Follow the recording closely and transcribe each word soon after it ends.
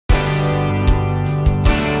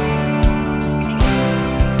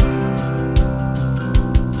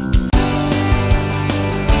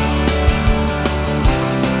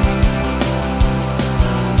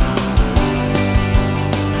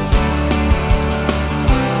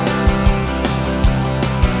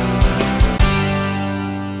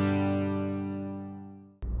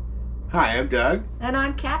I'm Doug. And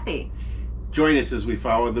I'm Cathy. Join us as we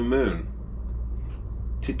follow the moon.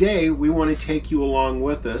 Today we want to take you along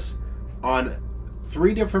with us on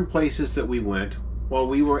 3 different places that we went while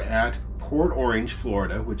we were at Port Orange,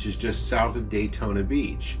 Florida, which is just south of Daytona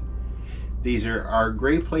Beach. These are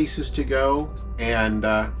great places to go, and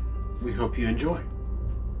we hope you enjoy.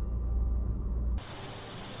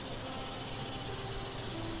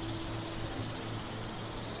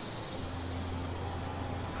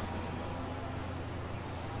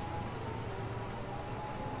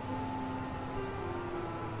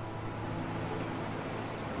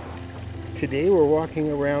 Today we're walking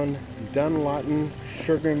around Dunlawton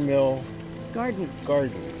Sugar Mill Gardens.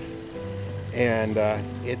 And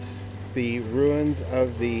it's the ruins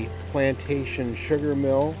of the plantation sugar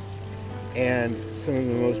mill and some of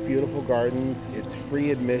the most beautiful gardens. It's free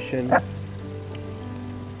admission,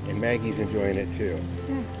 and Maggie's enjoying it too.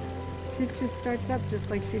 Yeah, she just starts up just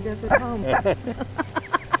like she does at home.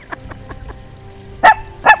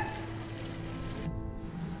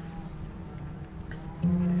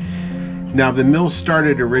 Now, the mill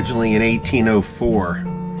started originally in 1804,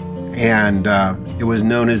 and it was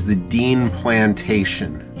known as the Dean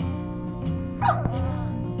Plantation.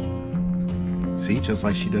 See, just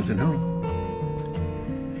like she does at home.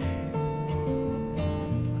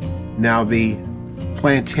 Now, the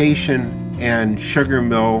plantation and sugar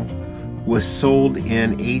mill was sold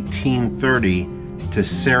in 1830 to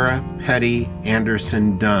Sarah Petty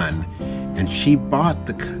Anderson Dunn, and she bought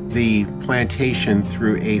the plantation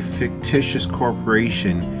through a fictitious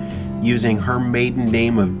corporation using her maiden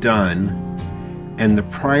name of Dunn and the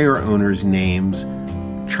prior owner's names,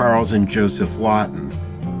 Charles and Joseph Lawton,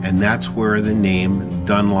 and that's where the name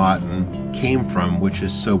Dunlawton came from, which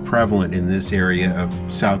is so prevalent in this area of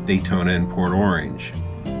South Daytona and Port Orange.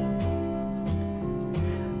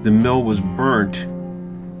 The mill was burnt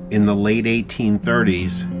in the late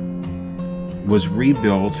 1830s, was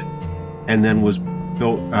rebuilt, and then was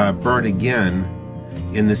burnt again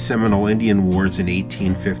in the Seminole Indian Wars in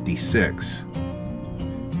 1856.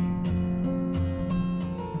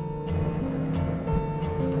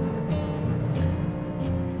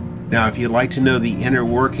 Now, if you'd like to know the inner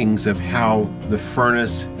workings of how the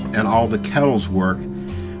furnace and all the kettles work,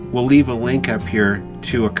 we'll leave a link up here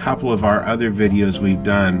to a couple of our other videos we've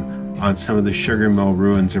done on some of the sugar mill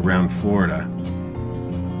ruins around Florida.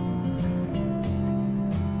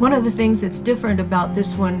 One of the things that's different about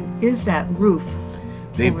this one is that roof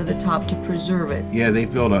over the top to preserve it. Yeah,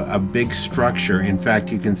 they've built a big structure. In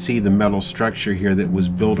fact, you can see the metal structure here that was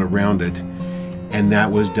built around it, and that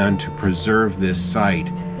was done to preserve this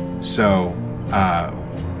site. So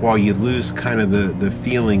while you lose kind of the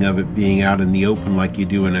feeling of it being out in the open like you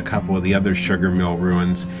do in a couple of the other sugar mill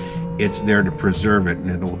ruins, it's there to preserve it, and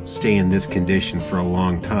it'll stay in this condition for a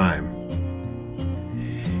long time.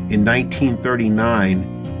 In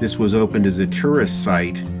 1939, this was opened as a tourist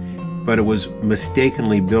site, but it was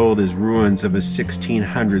mistakenly billed as ruins of a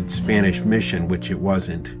 1600 Spanish mission, which it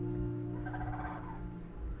wasn't.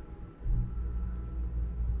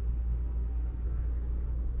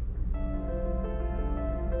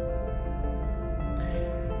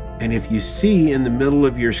 And if you see in the middle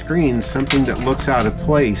of your screen something that looks out of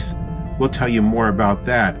place, we'll tell you more about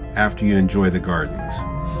that after you enjoy the gardens.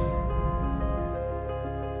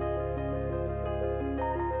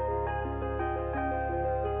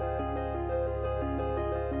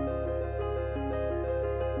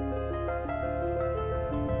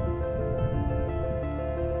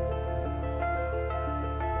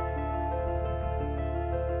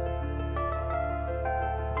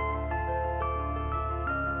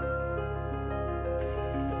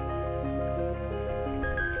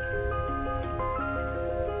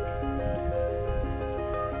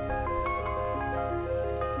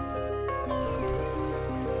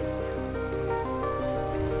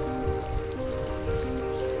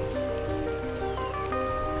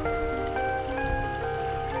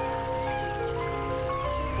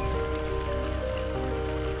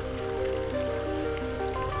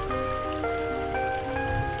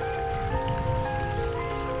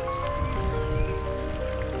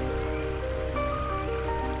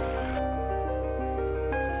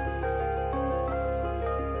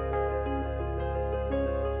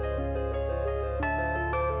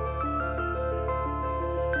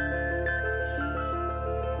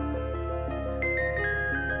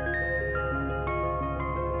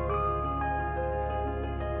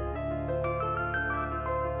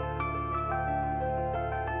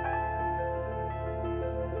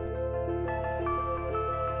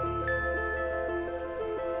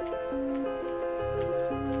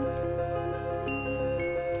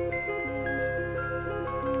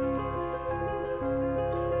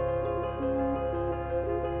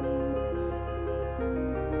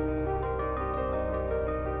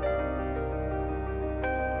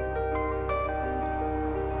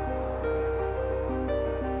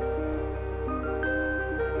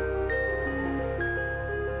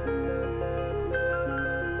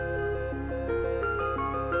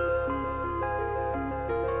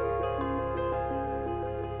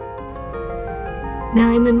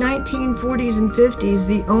 Now, in the 1940s and 50s,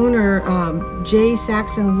 the owner, J.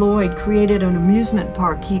 Saxon Lloyd, created an amusement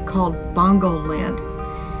park he called Bongoland.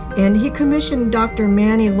 And he commissioned Dr.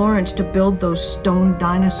 Manny Lawrence to build those stone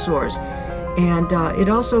dinosaurs. And it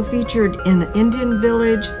also featured an Indian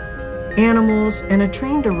village, animals, and a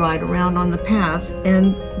train to ride around on the paths.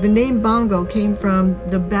 And the name Bongo came from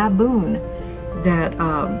the baboon that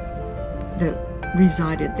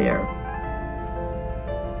resided there.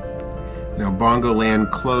 Now, Bongoland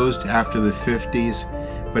closed after the 50s,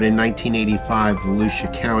 but in 1985,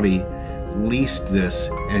 Volusia County leased this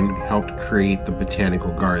and helped create the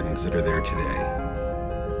botanical gardens that are there today.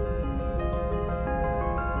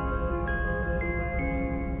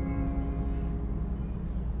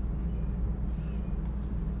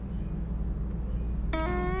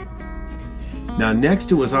 Now,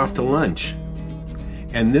 next it was off to lunch.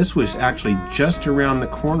 And this was actually just around the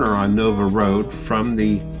corner on Nova Road from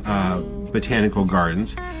the Botanical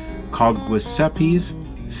Gardens, called Giuseppes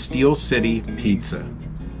Steel City Pizza.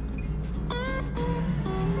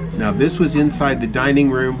 Now, this was inside the dining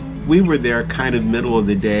room. We were there kind of middle of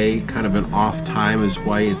the day, kind of an off time is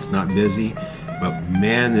why it's not busy. But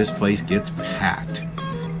man, this place gets packed.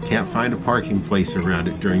 Can't find a parking place around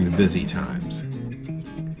it during the busy times.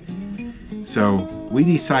 So we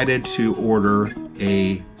decided to order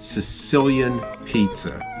a Sicilian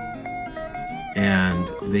pizza. And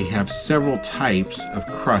they have several types of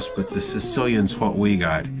crust, but the Sicilian's what we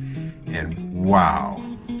got. And wow.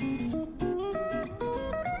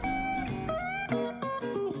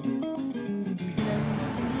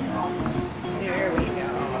 There we go.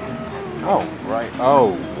 Oh, right.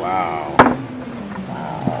 Oh, wow.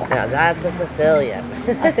 Now that's a Sicilian.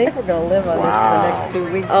 I think we're going to live on this for the next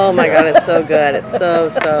 2 weeks. Oh my God, it's so good. It's so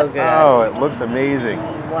good. Oh, it looks amazing.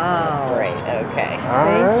 Wow. Great, okay.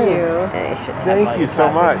 Thank you. And you should have Thank all you your so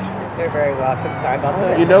coffee. much. You're very welcome. Sorry about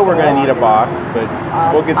that. You know we're going to need a box, but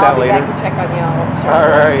we'll get that I'll be later. back to check on y'all. Sure. All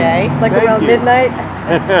right. Okay. Like Thank around you. midnight?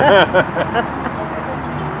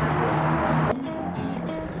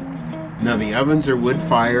 Now the ovens are wood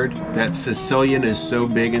fired. That Sicilian is so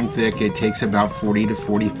big and thick it takes about 40 to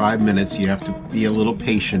 45 minutes. You have to be a little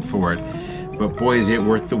patient for it. But boy, is it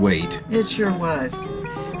worth the wait. It sure was.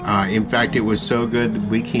 In fact, it was so good that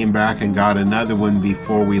we came back and got another one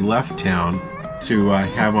before we left town to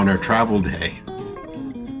have on our travel day.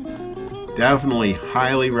 Definitely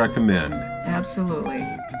highly recommend. Absolutely.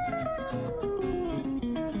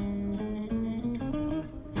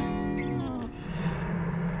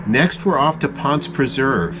 Next, we're off to Ponce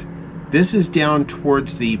Preserve. This is down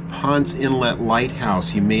towards the Ponce Inlet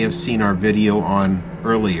Lighthouse you may have seen our video on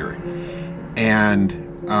earlier. And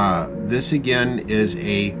this again is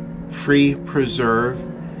a free preserve.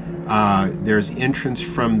 There's entrance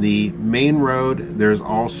from the main road. There's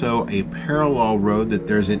also a parallel road that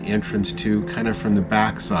there's an entrance to kind of from the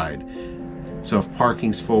backside. So if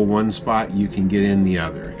parking's full one spot, you can get in the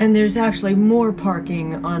other. And there's actually more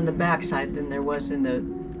parking on the backside than there was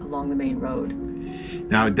along the main road.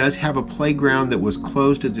 Now it does have a playground that was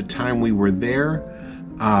closed at the time we were there,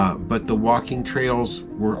 but the walking trails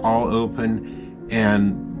were all open,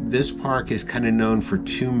 and this park is kind of known for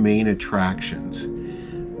two main attractions.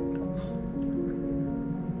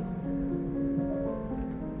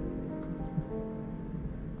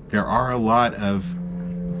 There are a lot of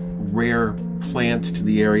rare plants to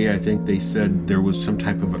the area. I think they said there was some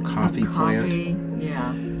type of a coffee plant.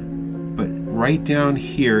 Yeah. But right down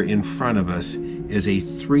here in front of us is a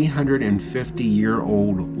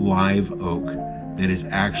 350-year-old live oak that is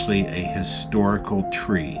actually a historical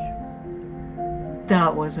tree.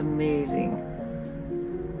 That was amazing.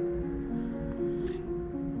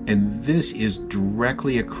 And this is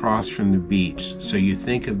directly across from the beach, so you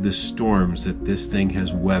think of the storms that this thing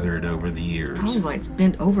has weathered over the years. Probably why it's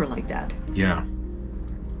bent over like that. Yeah.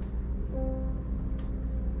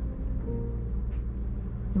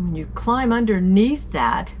 And when you climb underneath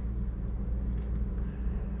that,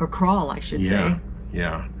 or crawl, I should say.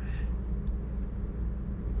 Yeah.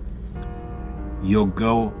 You'll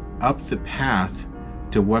go up the path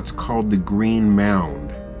to what's called the Green Mound.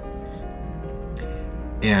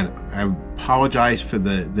 And I apologize for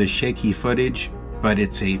the shaky footage, but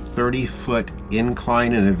it's a 30-foot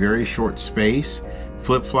incline in a very short space.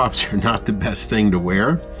 Flip-flops are not the best thing to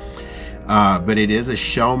wear, but it is a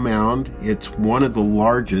shell mound. It's one of the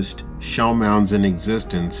largest shell mounds in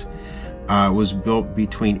existence. It was built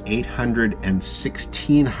between 800 and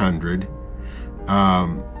 1600,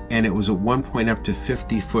 and it was at one point up to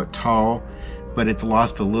 50 foot tall, but it's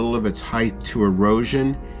lost a little of its height to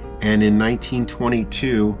erosion. And in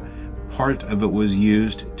 1922, part of it was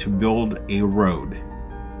used to build a road.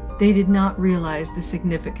 They did not realize the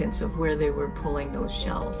significance of where they were pulling those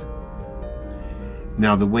shells.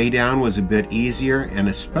 Now the way down was a bit easier, and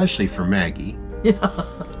especially for Maggie. Yeah.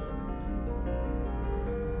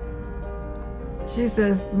 She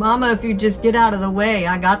says, "Mama, if you just get out of the way,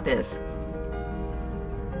 I got this."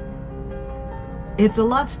 It's a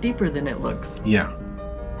lot steeper than it looks. Yeah,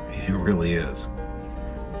 it really is.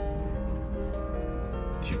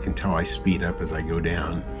 As you can tell, I speed up as I go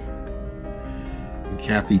down. And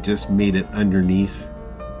Cathy just made it underneath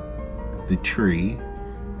the tree.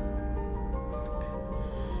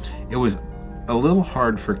 It was a little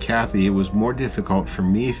hard for Cathy. It was more difficult for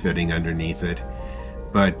me fitting underneath it.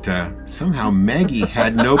 But somehow Maggie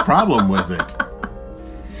had no problem with it.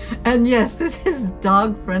 And yes, this is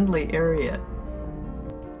dog-friendly area.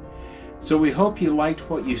 So we hope you liked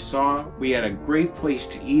what you saw. We had a great place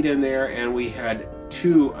to eat in there, and we had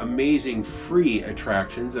 2 amazing free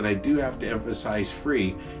attractions, and I do have to emphasize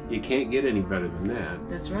free. You can't get any better than that.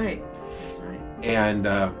 That's right. That's right. And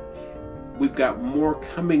we've got more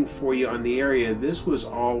coming for you on the area. This was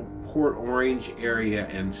all Port Orange area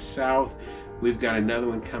and south. We've got another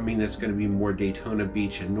one coming that's going to be more Daytona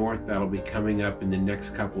Beach and north. That'll be coming up in the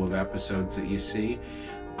next couple of episodes that you see.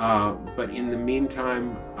 But in the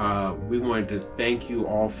meantime, we wanted to thank you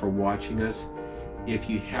all for watching us. If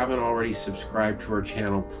you haven't already subscribed to our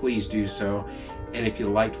channel, please do so. And if you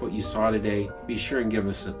liked what you saw today, be sure and give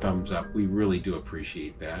us a thumbs up. We really do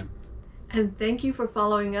appreciate that. And thank you for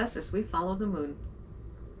following us as we follow the moon.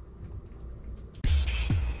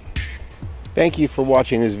 Thank you for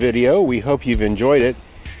watching this video. We hope you've enjoyed it.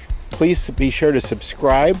 Please be sure to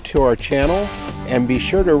subscribe to our channel and be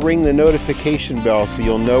sure to ring the notification bell so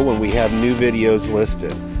you'll know when we have new videos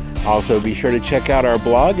listed. Also, be sure to check out our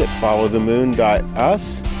blog at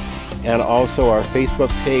followthemoon.us and also our Facebook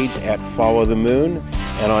page at Follow the Moon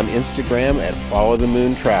and on Instagram at Follow the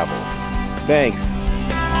Moon Travel. Thanks.